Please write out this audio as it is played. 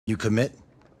You commit?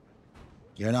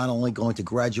 You're not only going to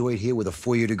graduate here with a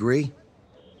 4-year degree,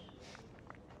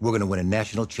 we're going to win a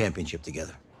national championship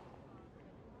together.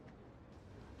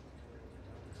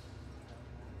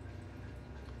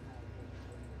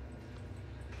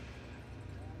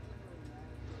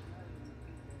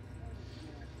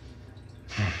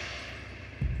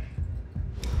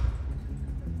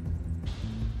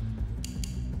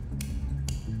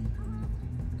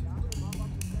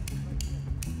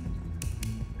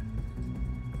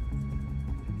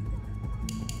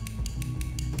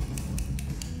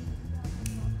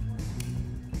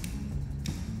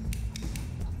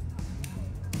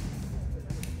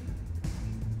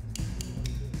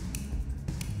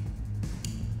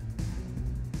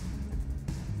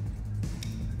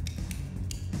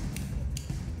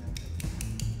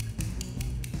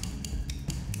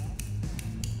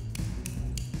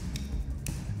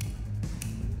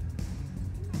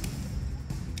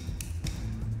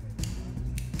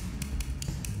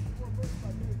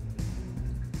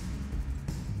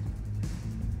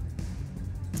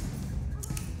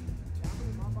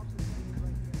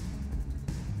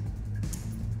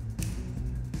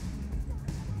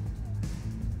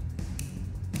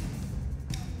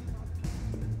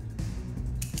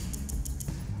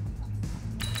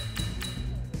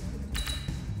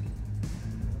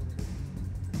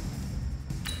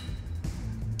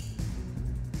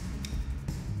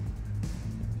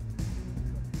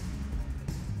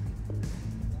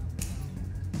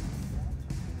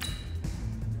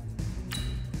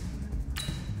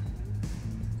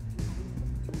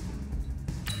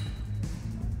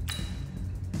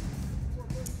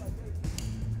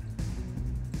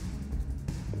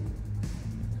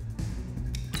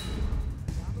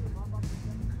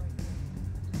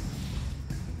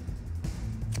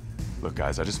 Look,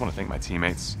 guys, I just want to thank my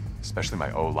teammates, especially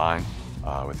my O-line.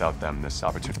 Without them, this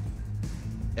opportunity...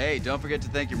 Hey, don't forget to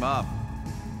thank your mom.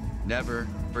 Never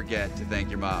forget to thank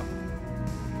your mom.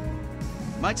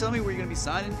 Mind telling me where you're going to be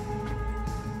signing?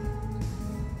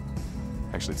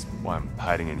 Actually, it's why I'm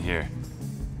hiding in here.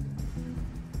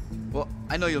 Well,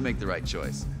 I know you'll make the right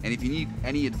choice. And if you need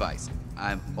any advice,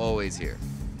 I'm always here.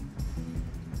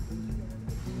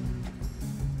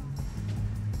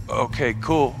 Okay,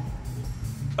 cool.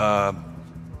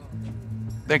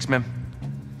 Thanks, man.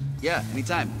 Yeah,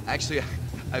 anytime. Actually,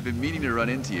 I've been meaning to run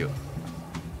into you.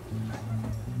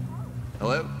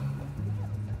 Hello?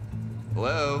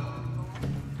 Hello?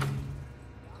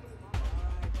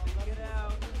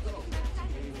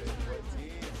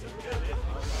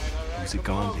 Who's it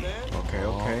gonna be? Okay,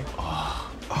 okay.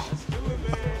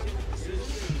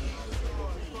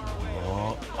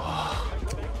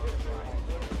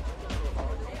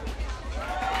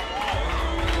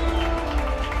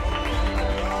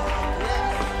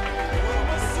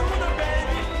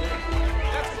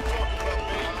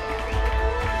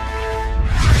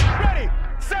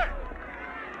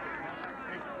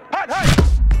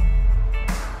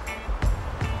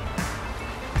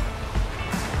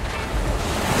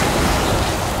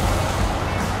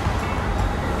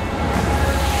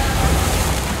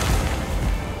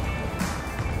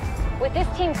 With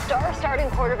this team's star starting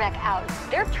quarterback out,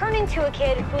 they're turning to a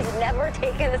kid who's never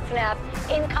taken a snap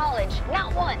in college,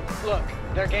 not one. Look,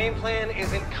 their game plan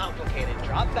isn't complicated.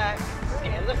 Drop back,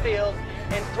 scan the field,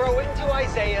 and throw it to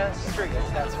Isaiah Streets.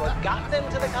 That's what got them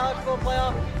to the college football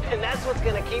playoff, and that's what's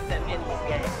going to keep them in this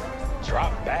game.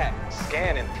 Drop back,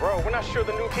 scan, and throw. We're not sure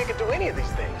the new kid can do any of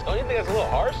these things. Don't you think that's a little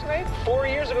harsh, Nate? 4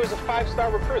 years ago, he was a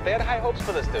 5-star recruit. They had high hopes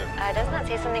for this dude. Doesn't that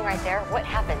say something right there? What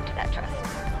happened to that trust?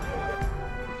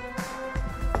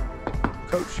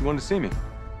 Coach, you wanted to see me?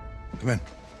 Come in.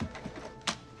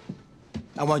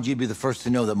 I want you to be the first to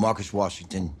know that Marcus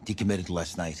Washington decommitted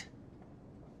last night.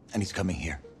 And he's coming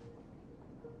here.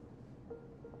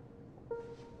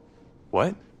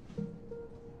 What?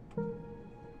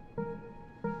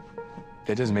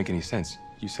 That doesn't make any sense.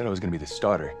 You said I was gonna be the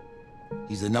starter.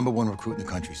 He's the #1 recruit in the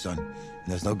country, son. And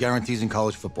there's no guarantees in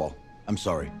college football. I'm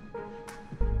sorry.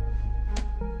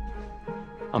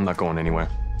 I'm not going anywhere.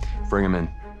 Bring him in.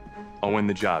 I'll win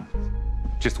the job.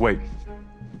 Just wait.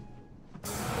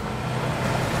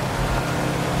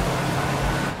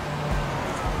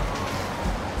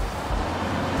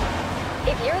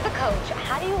 If you're the coach,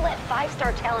 how do you let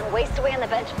 5-star talent waste away on the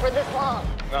bench for this long?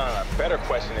 No. Better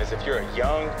question is, if you're a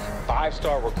young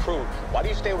 5-star recruit, why do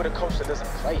you stay with a coach that doesn't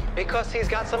play you? Because he's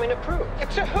got something to prove.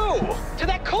 To who? To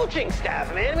that coaching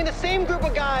staff, man. I mean, the same group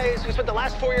of guys who spent the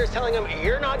last 4 years telling him,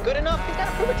 you're not good enough, he's got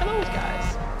to prove it to those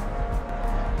guys.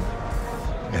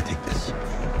 I gotta take this.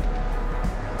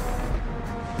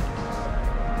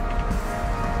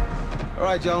 All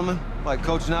right, gentlemen. Like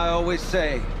Coach and I always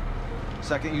say,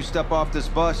 Second you step off this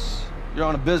bus, you're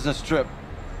on a business trip.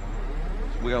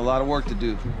 We got a lot of work to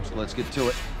do, so let's get to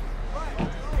it.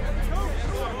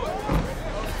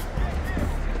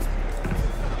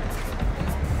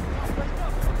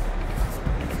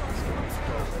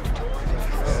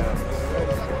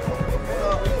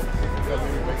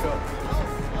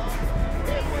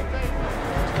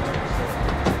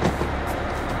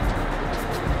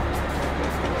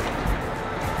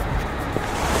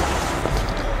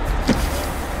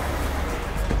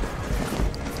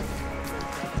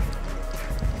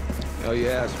 Hell, you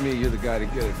ask me, you're the guy to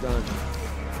get it done.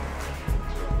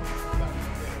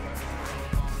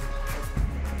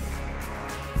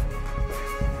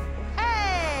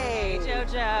 Hey,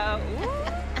 JoJo.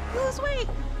 Lose weight.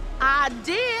 I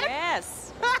did.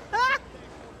 Yes.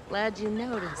 Glad you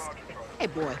noticed. Hey,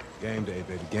 boy. Game day,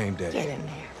 baby, game day. Get in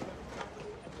there.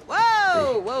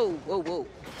 Whoa, whoa, whoa, whoa.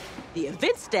 The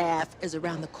event staff is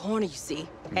around the corner, you see.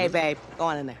 Hey, babe, go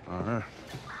on in there. Uh-huh.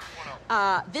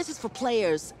 This is for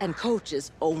players and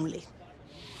coaches only.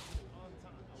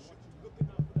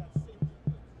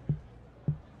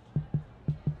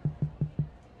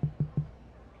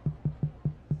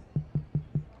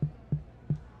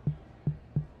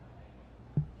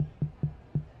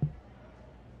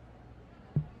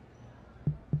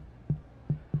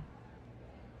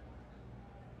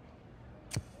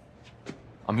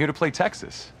 I'm here to play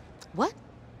Texas. What?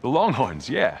 The Longhorns,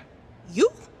 yeah. You?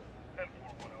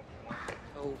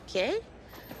 Okay.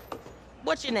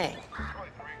 What's your name?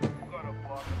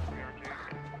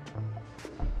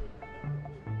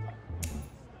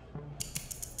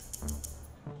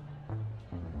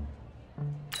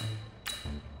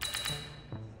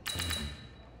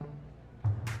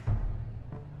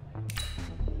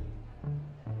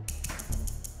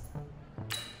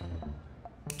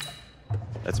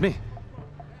 That's me.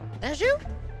 That's you?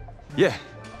 Yeah,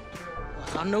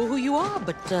 Well, I don't know who you are,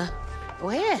 but, go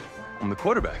ahead. I'm the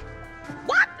quarterback.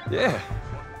 What? Yeah.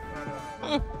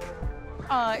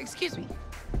 Excuse me.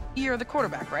 You're the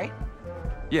quarterback, right?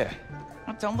 Yeah.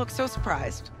 Well, don't look so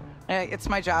surprised. It's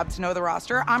my job to know the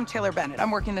roster. I'm Taylor Bennett.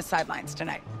 I'm working the sidelines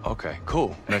tonight. Okay,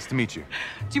 cool. Nice to meet you.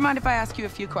 Do you mind if I ask you a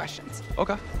few questions?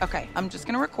 Okay. Okay, I'm just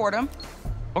gonna record them.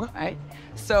 Okay. All right.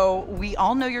 So we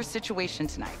all know your situation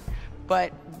tonight,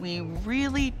 but we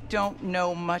really don't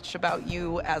know much about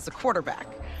you as a quarterback.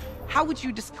 How would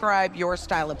you describe your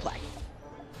style of play?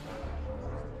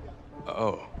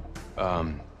 Oh,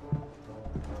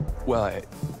 well,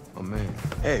 oh man.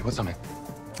 Hey, what's up, man?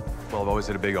 Well, I've always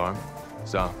had a big arm,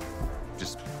 so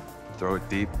just throw it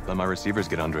deep, let my receivers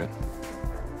get under it.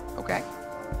 Okay.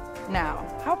 Now,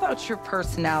 how about your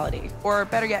personality? Or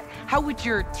better yet, how would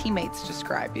your teammates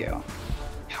describe you?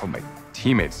 How my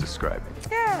teammates describe me.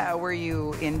 Yeah, were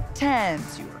you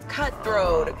intense? You were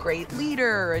cutthroat, a great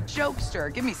leader, a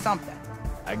jokester? Give me something.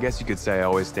 I guess you could say I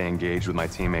always stay engaged with my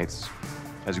teammates.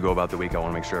 As we go about the week, I want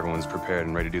to make sure everyone's prepared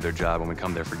and ready to do their job when we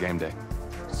come there for game day.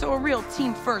 So a real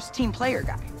team-first, team-player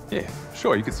guy. Yeah,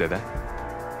 sure, you could say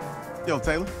that. Yo,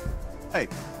 Taylor. Hey,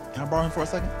 can I borrow him for a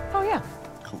second? Oh, yeah.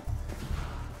 Cool.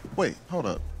 Wait, hold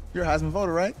up. You're a Heisman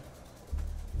voter, right?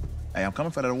 Hey, I'm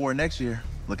coming for that award next year.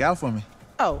 Look out for me.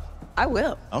 Oh, I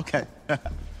will. Okay. All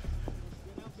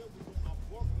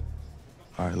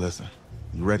right, listen.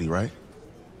 You ready, right?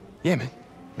 Yeah, man.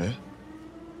 Yeah?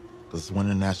 Because winning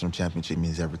the national championship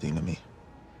means everything to me.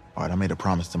 All right, I made a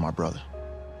promise to my brother.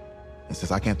 And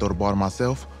since I can't throw the ball to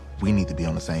myself, we need to be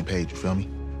on the same page, you feel me?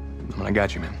 I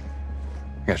got you, man.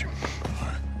 I got you. All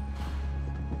right.